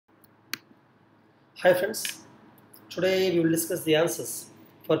Hi friends, today we will discuss the answers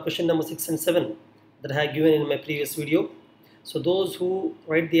for question number 6 and 7 that I have given in my previous video. So those who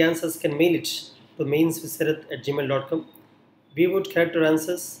write the answers can mail it to mainswithsarat@gmail.com. We would character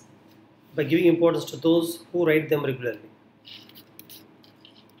answers by giving importance to those who write them regularly.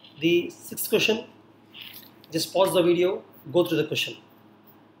 The sixth question, just pause the video, go through the question.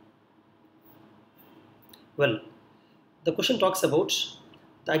 Well, the question talks about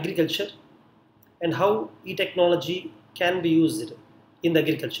the agriculture and how e-technology can be used in the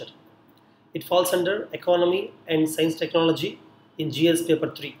agriculture. It falls under economy and science technology in GS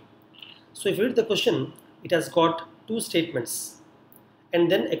paper 3. So if you read the question, it has got two statements and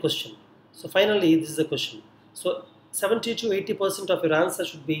then a question. So finally this is a question. So 70 to 80% of your answer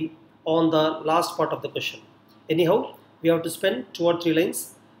should be on the last part of the question. Anyhow, we have to spend 2 or 3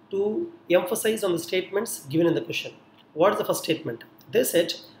 lines to emphasize on the statements given in the question. What is the first statement? They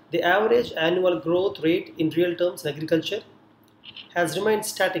said the average annual growth rate in real terms in agriculture has remained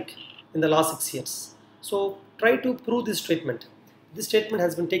static in the last 6 years. So try to prove this statement. This statement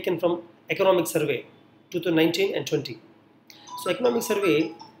has been taken from Economic Survey 2019 and 20. So Economic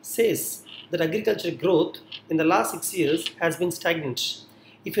Survey says that agriculture growth in the last 6 years has been stagnant.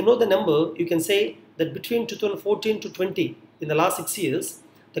 If you know the number, you can say that between 2014 to 20, in the last 6 years,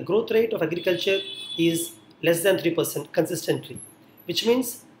 the growth rate of agriculture is less than 3% consistently, which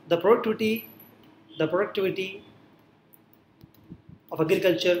means the productivity of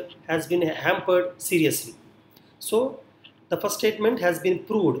agriculture has been hampered seriously. So the first statement has been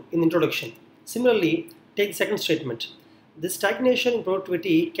proved in introduction. Similarly, take the second statement. This stagnation in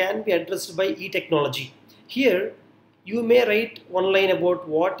productivity can be addressed by e-technology. Here you may write one line about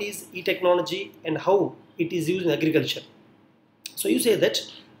what is e-technology and how it is used in agriculture. So you say that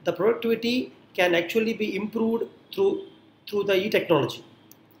the productivity can actually be improved through the e-technology.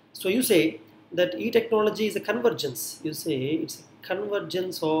 So you say that e-technology is a convergence. You say it's a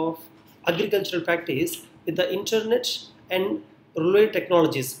convergence of agricultural practice with the internet and related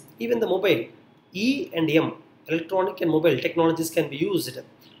technologies. Even the mobile, E and M, electronic and mobile technologies can be used,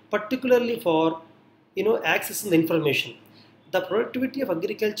 particularly for accessing the information. The productivity of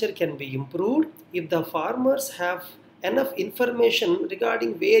agriculture can be improved if the farmers have enough information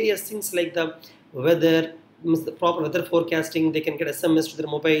regarding various things like the weather, the proper weather forecasting. They can get SMS to their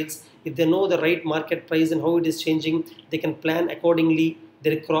mobiles. If they know the right market price and how it is changing, they can plan accordingly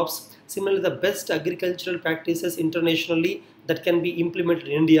their crops. Similarly, the best agricultural practices internationally that can be implemented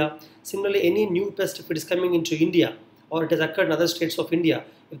in India. Similarly, any new pest, if it is coming into India or it has occurred in other states of India,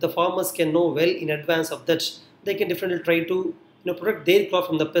 if the farmers can know well in advance of that, they can definitely try to protect their crop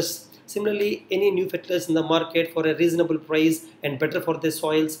from the pests. Similarly, any new fertilizers in the market for a reasonable price and better for their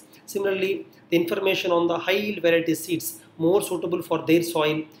soils. Similarly, the information on the high yield variety seeds more suitable for their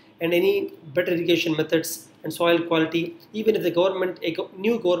soil, and any better irrigation methods and soil quality. Even if the government, a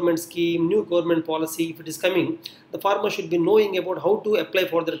new government scheme, new government policy, if it is coming, the farmer should be knowing about how to apply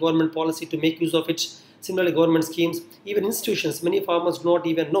for their government policy to make use of it. Similarly, government schemes, even institutions, many farmers do not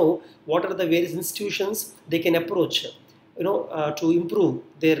even know what are the various institutions they can approach to improve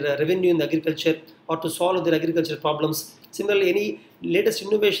their revenue in the agriculture or to solve their agricultural problems. Similarly, any latest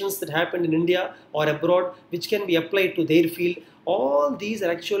innovations that happened in India or abroad which can be applied to their field, all these are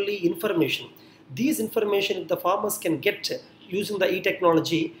actually information. These information, if the farmers can get using the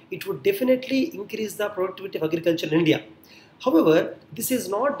e-technology, it would definitely increase the productivity of agriculture in India. However, this is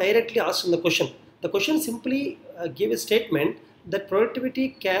not directly asked in the question. The question simply gave a statement that productivity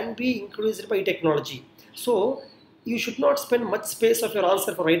can be increased by e-technology. So you should not spend much space of your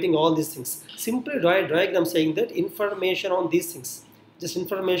answer for writing all these things. Simply draw a diagram saying that information on these things, just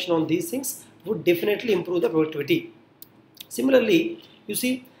information on these things would definitely improve the productivity. Similarly, you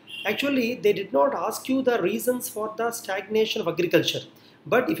see, actually they did not ask you the reasons for the stagnation of agriculture.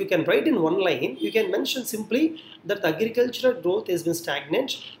 But if you can write in one line, you can mention simply that the agricultural growth has been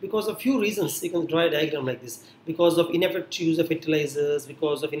stagnant because of few reasons. You can draw a diagram like this. Because of ineffective use of fertilizers,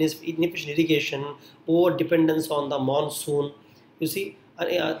 because of inefficient irrigation, over dependence on the monsoon. You see,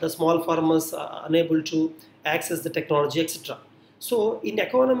 the small farmers are unable to access the technology, etc. So in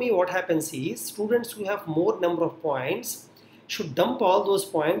economy, what happens is students who have more number of points should dump all those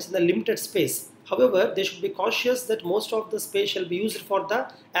points in the limited space. However, they should be cautious that most of the space shall be used for the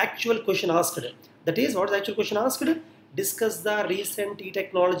actual question asked. That is, what is the actual question asked? Discuss the recent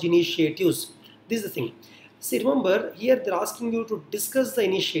e-technology initiatives. This is the thing. See, remember, here they are asking you to discuss the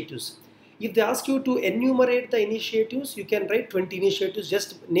initiatives. If they ask you to enumerate the initiatives, you can write 20 initiatives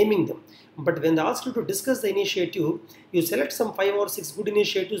just naming them. But when they ask you to discuss the initiative, you select some 5 or 6 good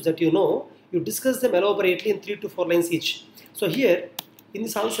initiatives that you discuss them elaborately in 3 to 4 lines each. So here, in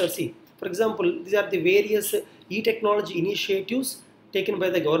this answer, see, For example, these are the various e-technology initiatives taken by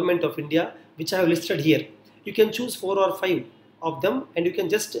the government of India, which I have listed here. You can choose 4 or 5 of them and you can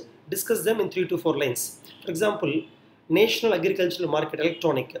just discuss them in 3 to 4 lines. For example, National Agricultural Market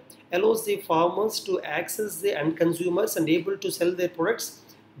Electronic allows the farmers to access the end consumers and able to sell their products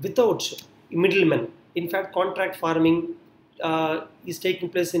without middlemen. In fact, contract farming is taking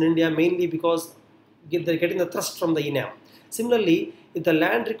place in India mainly because they're getting the thrust from the ENAM. Similarly, if the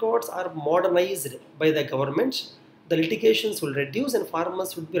land records are modernized by the government, the litigations will reduce and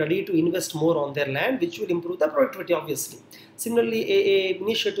farmers would be ready to invest more on their land, which will improve the productivity obviously. Similarly, a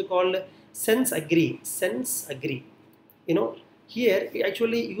initiative called Sense Agree. Here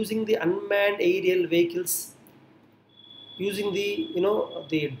actually using the unmanned aerial vehicles, using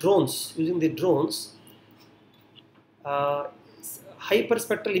the drones, uh,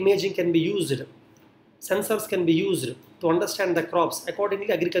 hyperspectral imaging can be used, sensors can be used to understand the crops.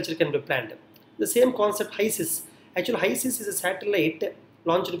 Accordingly, agriculture can be planned. The same concept, HISIS. Actually, HISIS is a satellite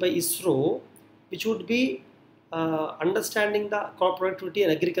launched by ISRO, which would be understanding the crop productivity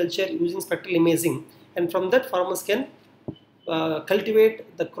and agriculture using spectral imaging, and from that farmers can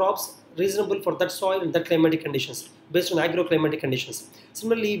cultivate the crops reasonable for that soil and that climatic conditions based on agroclimatic conditions.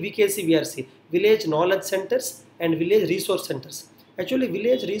 Similarly, VKC, VRC, Village Knowledge Centers and Village Resource Centers. Actually,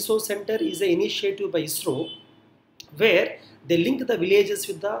 Village Resource Center is an initiative by ISRO where they link the villages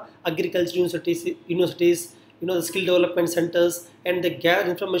with the agriculture universities, the skill development centers, and they gather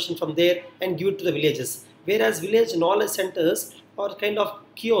information from there and give it to the villages. Whereas village knowledge centers are kind of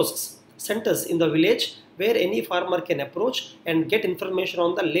kiosks, centers in the village where any farmer can approach and get information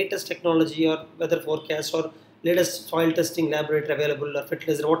on the latest technology or weather forecast or latest soil testing laboratory available or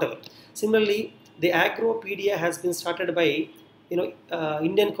fertilizer, whatever. Similarly, the Agropedia has been started by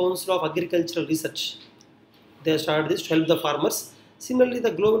Indian Council of Agricultural Research. They have started this to help the farmers. Similarly,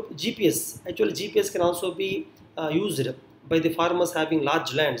 the global GPS, actually GPS can also be used by the farmers having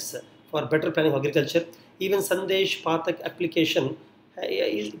large lands for better planning of agriculture. Even Sandesh Pathak application,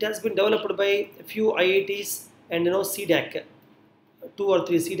 it has been developed by a few IITs and CDAC, 2 or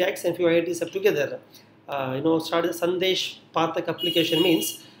 3 CDACs and few IITs have together. Started Sandesh Pathak application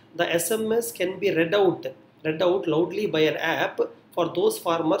means the SMS can be read out loudly by an app for those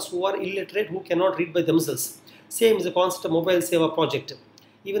farmers who are illiterate, who cannot read by themselves. Same is the concept of mobile seva project.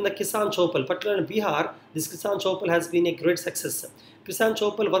 Even the Kisan Chopal, particularly in Bihar, this Kisan Chopal has been a great success. Kisan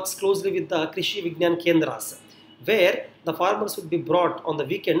Chopal works closely with the Krishi Vignan Kendras, where the farmers will be brought on the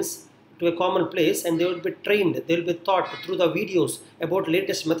weekends to a common place and they will be trained, they will be taught through the videos about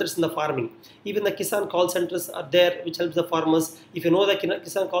latest methods in the farming. Even the Kisan call centers are there which helps the farmers. If you know the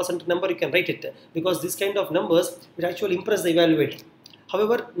Kisan call center number, you can write it because this kind of numbers will actually impress the evaluator.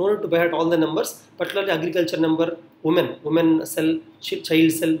 However, no need to by heart all the numbers, particularly agriculture number, women cell,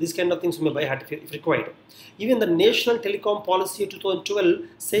 child cell, these kind of things you may by heart if required. Even the National Telecom Policy 2012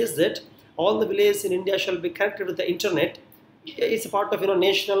 says that all the villages in India shall be connected with the internet. It's a part of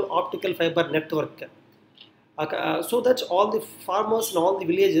National Optical Fiber Network. So that all the farmers and all the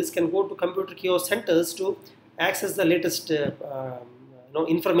villages can go to computer kiosk centers to access the latest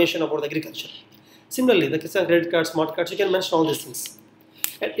information about agriculture. Similarly, the Kisan credit card, smart cards, you can mention all these things.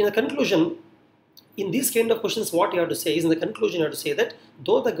 And in the conclusion, in these kind of questions, what you have to say is, in the conclusion, you have to say that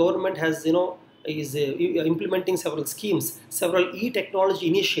though the government has, is implementing several schemes, several e-technology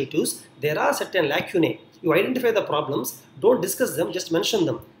initiatives, there are certain lacunae. You identify the problems, don't discuss them, just mention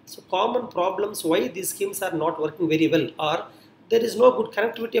them. So common problems why these schemes are not working very well are there is no good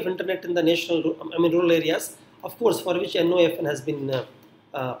connectivity of internet in the rural areas, of course, for which NOFN has been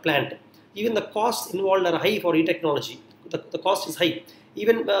planned. Even the costs involved are high for e-technology. The cost is high.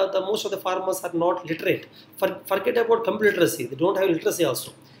 Even most of the farmers are not literate. Forget about computer literacy. They don't have literacy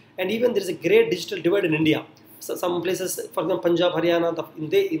also. And even there is a great digital divide in India. So some places, for example, Punjab, Haryana,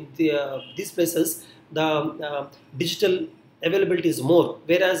 these places, the digital availability is more.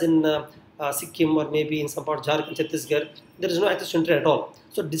 Whereas in Sikkim or maybe in some part Jharkhand, Chhattisgarh, there is no access to internet at all.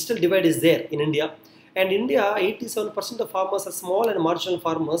 So digital divide is there in India. And India, 87% of farmers are small and marginal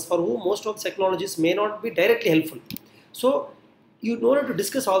farmers for whom most of the technologies may not be directly helpful. So you don't have to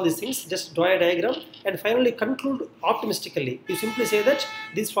discuss all these things, just draw a diagram and finally conclude optimistically. You simply say that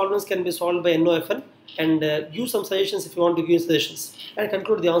these problems can be solved by NOFN and give some suggestions if you want to give suggestions and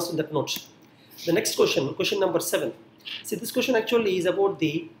conclude the answer in that note. The next question, question number 7. See, this question actually is about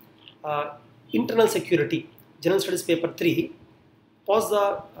the internal security, General Studies paper 3. Pause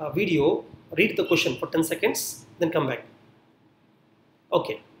the video, read the question for 10 seconds, then come back.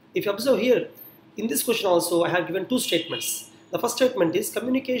 Okay, if you observe here, in this question also I have given 2 statements. The first statement is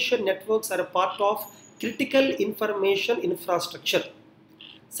communication networks are a part of critical information infrastructure.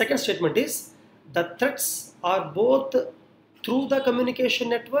 Second statement is the threats are both through the communication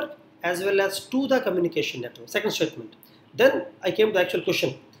network as well as to the communication network. Second statement. Then I came to the actual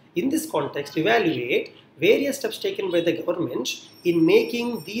question. In this context, evaluate various steps taken by the government in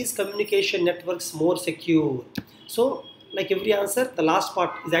making these communication networks more secure. So, like every answer, the last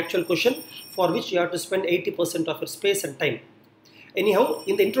part is the actual question for which you have to spend 80% of your space and time. Anyhow,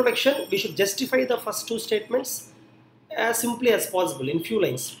 in the introduction, we should justify the first two statements as simply as possible in few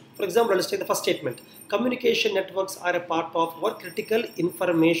lines. For example, let's take the first statement. Communication networks are a part of our critical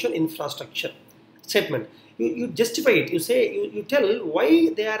information infrastructure. Statement. You justify it. You say, you tell why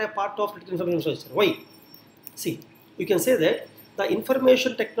they are a part of critical information infrastructure. Why? See, you can say that the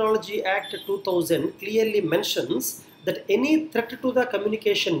Information Technology Act 2000 clearly mentions that any threat to the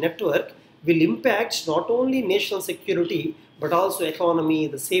communication network will impact not only national security but also economy,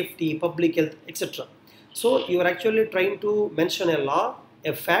 the safety, public health, etc. So you are actually trying to mention a law,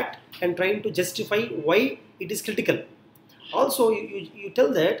 a fact, and trying to justify why it is critical. Also, you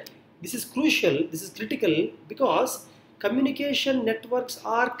tell that this is crucial, this is critical because communication networks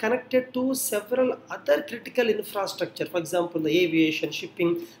are connected to several other critical infrastructure. For example, the aviation,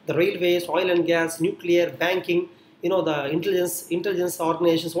 shipping, the railways, oil and gas, nuclear, banking, the intelligence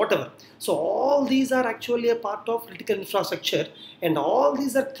organizations, whatever. So all these are actually a part of critical infrastructure, and all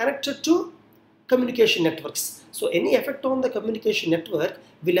these are connected to communication networks. So any effect on the communication network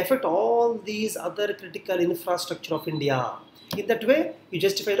will affect all these other critical infrastructure of India. In that way, you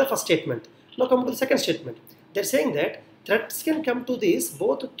justify the first statement. Now come to the second statement. They're saying that threats can come to this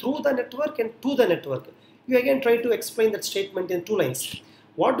both through the network and to the network. You again try to explain that statement in two lines.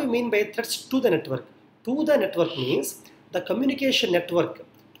 What do you mean by threats to the network? To the network means the communication network,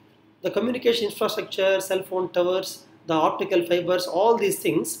 the communication infrastructure, cell phone towers, the optical fibers, all these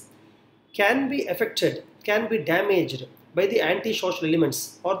things can be affected, can be damaged by the anti-social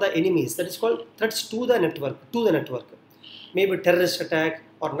elements or the enemies. That is called threats to the network, Maybe terrorist attack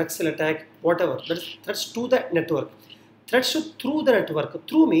or Naxal attack, whatever. That is threats to the network. Threats through the network.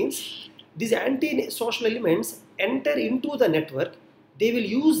 Through means these anti-social elements enter into the network. They will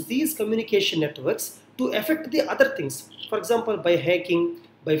use these communication networks to affect the other things. For example, by hacking,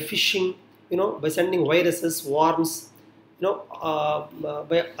 by phishing, by sending viruses, worms,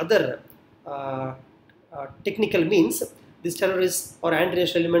 by other technical means, these terrorists or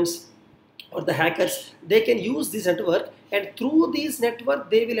anti-national elements or the hackers, they can use this network, and through this network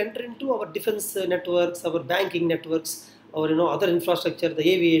they will enter into our defense networks, our banking networks, or other infrastructure, the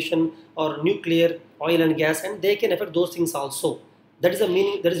aviation or nuclear, oil and gas, and they can affect those things also. That is the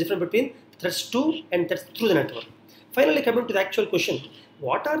meaning, that is different between threats to and threats through the network. Finally, coming to the actual question,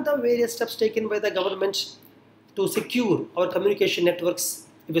 what are the various steps taken by the government to secure our communication networks?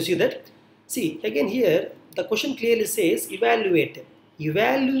 If you see that, see again here the question clearly says evaluate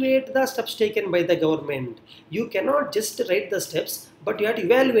the steps taken by the government. You cannot just write the steps, but you have to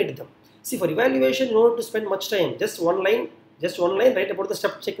evaluate them. See, for evaluation you don't have to spend much time. Just one line write about the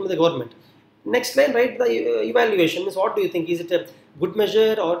steps taken by the government. Next line write the evaluation. Means what do you think? Is it a good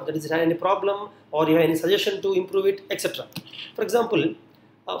measure, or there is any problem, or you have any suggestion to improve it, etc. For example,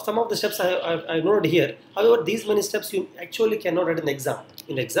 some of the steps I noted here. However, these many steps you actually cannot write in the exam.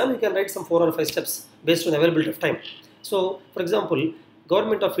 In the exam, you can write some 4 or 5 steps based on availability of time. So, for example,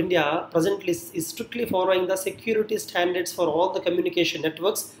 Government of India presently is strictly following the security standards for all the communication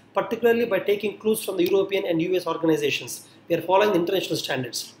networks, particularly by taking clues from the European and US organizations. We are following the international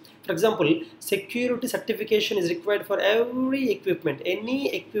standards. For example, security certification is required for every equipment.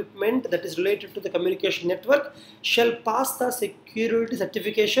 Any equipment that is related to the communication network shall pass the security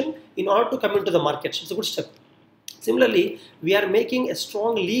certification in order to come into the market. It's a good step. Similarly, we are making a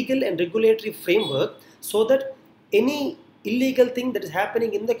strong legal and regulatory framework so that any illegal thing that is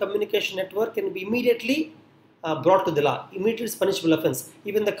happening in the communication network can be immediately brought to the law. Immediately is punishable offense.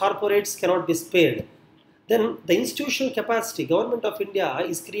 Even the corporates cannot be spared. Then the institutional capacity, Government of India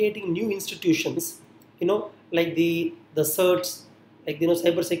is creating new institutions, like the CERTs, like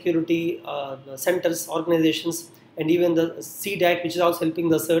cyber security the centers, organizations, and even the CDAC, which is also helping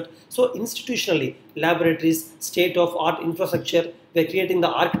the CERT. So institutionally, laboratories, state-of-art infrastructure, we are creating the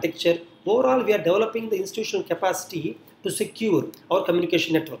architecture. Overall, we are developing the institutional capacity to secure our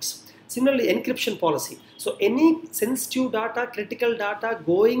communication networks. Similarly, encryption policy. So any sensitive data, critical data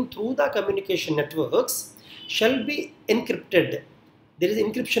going through the communication networks shall be encrypted. There is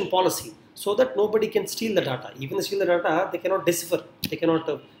encryption policy so that nobody can steal the data. Even if they steal the data, they cannot decipher, they cannot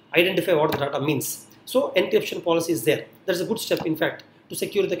identify what the data means. So encryption policy is there. That is a good step, in fact, to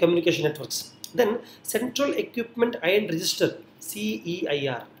secure the communication networks. Then Central Equipment and Register,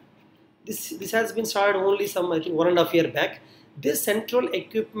 CEIR. This has been started only some, I think, 1.5 years back. This central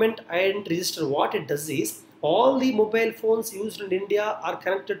equipment identity register, what it does is, all the mobile phones used in India are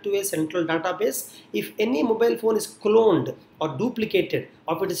connected to a central database. If any mobile phone is cloned or duplicated,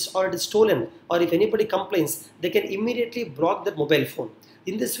 or it is stolen, or if anybody complains, they can immediately block that mobile phone.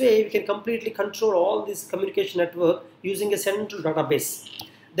 In this way, we can completely control all this communication network using a central database.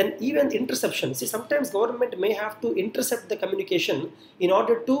 Then even interception. See, sometimes government may have to intercept the communication in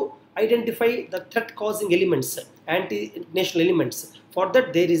order to identify the threat causing elements, anti-national elements. For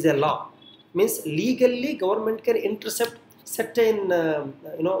that, there is a law. Means legally government can intercept certain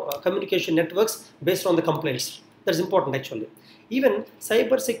communication networks based on the complaints. That's important actually. Even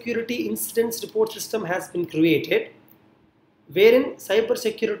cyber security incidents report system has been created, wherein cyber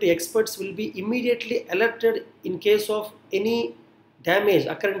security experts will be immediately alerted in case of any damage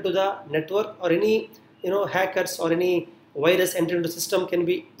occurring to the network, or any hackers or any virus entering into the system can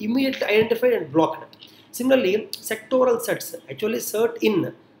be immediately identified and blocked. Similarly, sectoral CERTs, actually CERT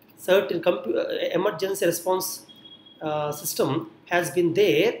in emergency response system has been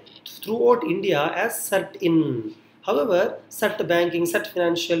there throughout India as CERT in. However, CERT banking, CERT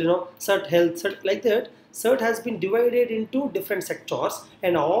financial, CERT health, CERT like that, CERT has been divided into different sectors,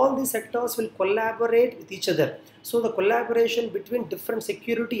 and all these sectors will collaborate with each other. So the collaboration between different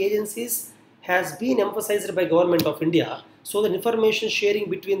security agencies has been emphasized by Government of India. So the information sharing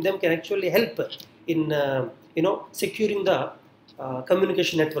between them can actually help in securing the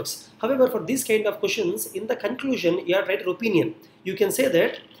communication networks. However, for these kind of questions, in the conclusion, you have to write your opinion. You can say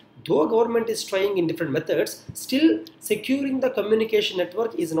that though government is trying in different methods, still securing the communication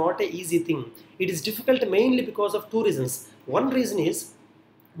network is not an easy thing. It is difficult mainly because of two reasons. One reason is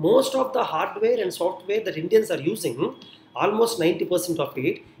most of the hardware and software that Indians are using, almost 90% of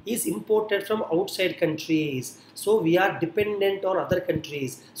it is imported from outside countries. So we are dependent on other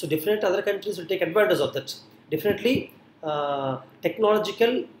countries. So definitely other countries will take advantage of that. Definitely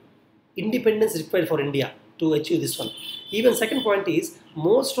technological independence required for India to achieve this one. Even second point is,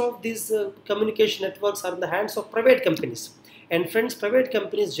 most of these communication networks are in the hands of private companies. And friends, private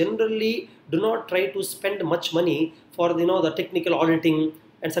companies generally do not try to spend much money for the technical auditing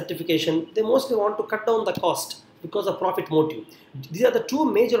and certification. They mostly want to cut down the cost because of profit motive. These are the two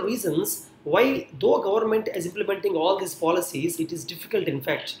major reasons why, though government is implementing all these policies, it is difficult in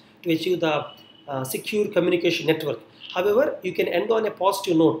fact to achieve the secure communication network. However, you can end on a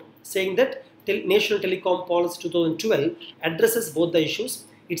positive note saying that National Telecom Policy 2012 addresses both the issues.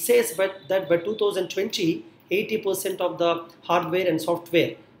 It says that by 2020, 80% of the hardware and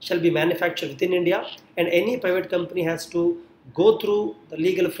software shall be manufactured within India, and any private company has to go through the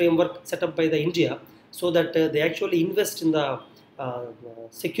legal framework set up by the India, so that they actually invest in the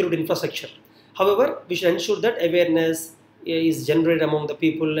security infrastructure. However, we should ensure that awareness is generated among the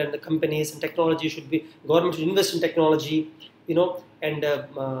people and the companies, and technology should be, government should invest in technology, and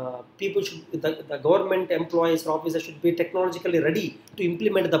people should, the government employees or officers should be technologically ready to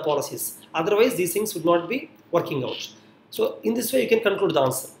implement the policies. Otherwise, these things would not be working out. So in this way, you can conclude the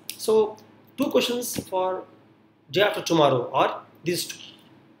answer. So two questions for day after tomorrow are these two.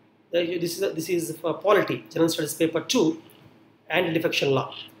 This is for polity, General Studies paper 2, anti-defection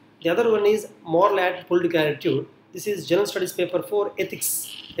law. The other one is moral and political attitude. This is General Studies paper 4,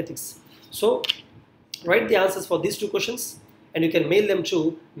 ethics. So write the answers for these two questions, and you can mail them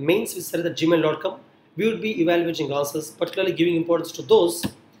to mainswithsarat@gmail.com. We would be evaluating answers, particularly giving importance to those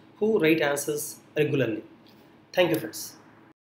who write answers regularly. Thank you, friends.